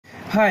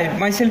Hi,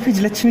 myself is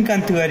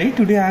Lakshmikant Tiwari.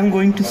 Today I am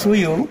going to show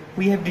you.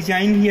 We have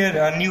designed here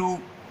a new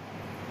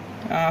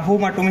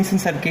home automation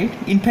circuit.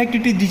 In fact,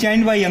 it is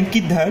designed by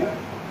Dhar.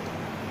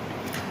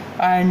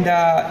 And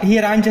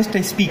here I am just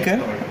a speaker,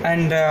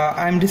 and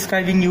I am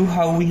describing you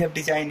how we have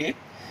designed it.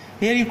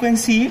 Here you can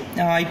see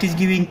it is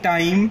giving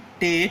time,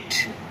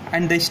 date,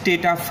 and the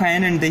state of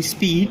fan and the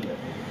speed.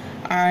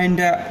 And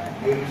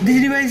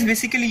this device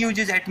basically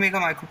uses Atmega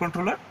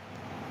microcontroller.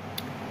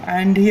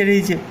 And here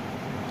is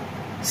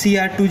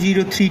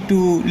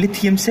CR2032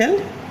 lithium cell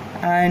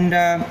and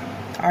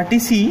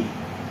RTC,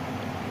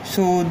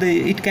 so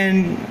it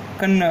can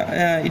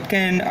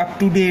up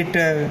to date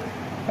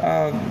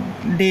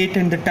date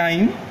and the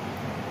time,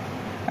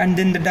 and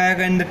then the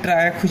diagram and the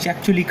track which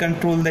actually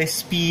control the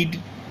speed,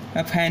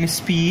 fan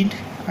speed,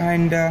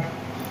 and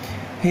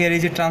here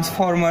is a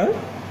transformer,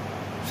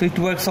 so it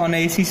works on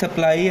AC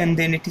supply and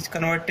then it is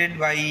converted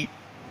by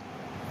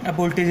a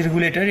voltage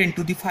regulator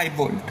into the 5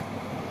 volt.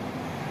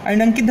 And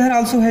Dhar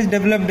also has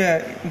developed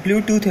a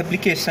Bluetooth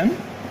application.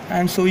 I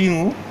am showing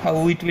you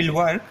how it will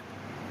work.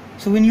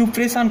 So when you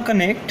press on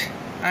connect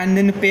and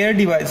then pair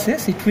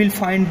devices, it will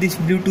find this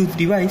Bluetooth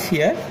device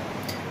here.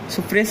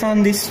 So press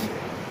on this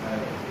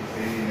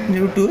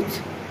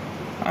Bluetooth,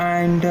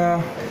 and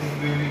then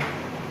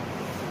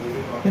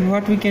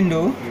what we can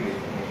do,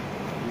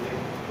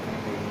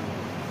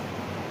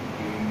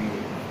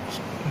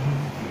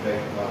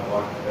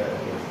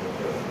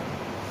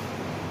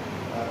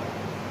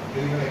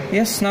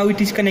 yes, now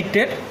it is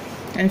connected,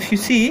 and if you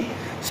see,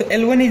 so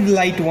L1 is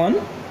light 1,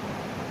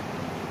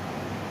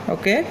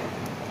 okay,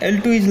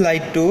 L2 is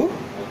light 2,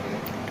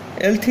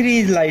 L3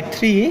 is light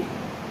 3,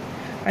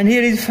 and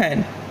here is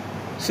fan.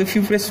 So if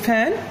you press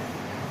fan,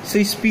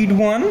 so speed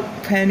 1,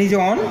 fan is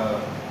on,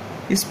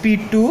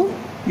 speed 2,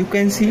 you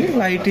can see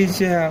light is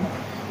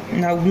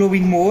now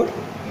glowing more,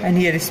 and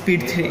here is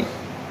speed 3,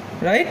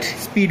 right,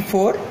 speed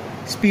 4,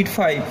 speed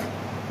 5,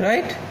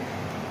 right,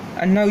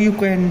 and now you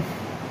can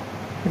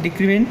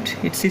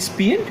decrement its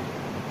speed.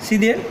 See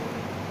there,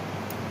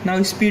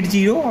 now speed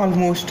 0,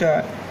 almost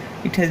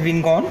it has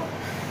been gone.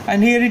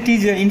 And here it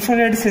is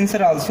infrared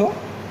sensor also,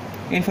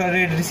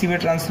 infrared receiver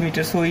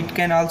transmitter, so it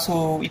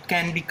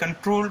can be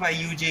controlled by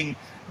using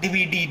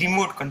DVD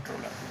remote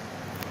controller.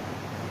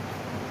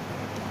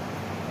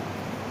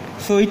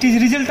 So it is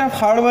result of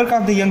hard work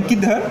of the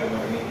Dhar.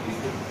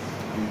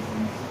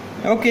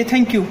 Okay,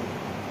 thank you.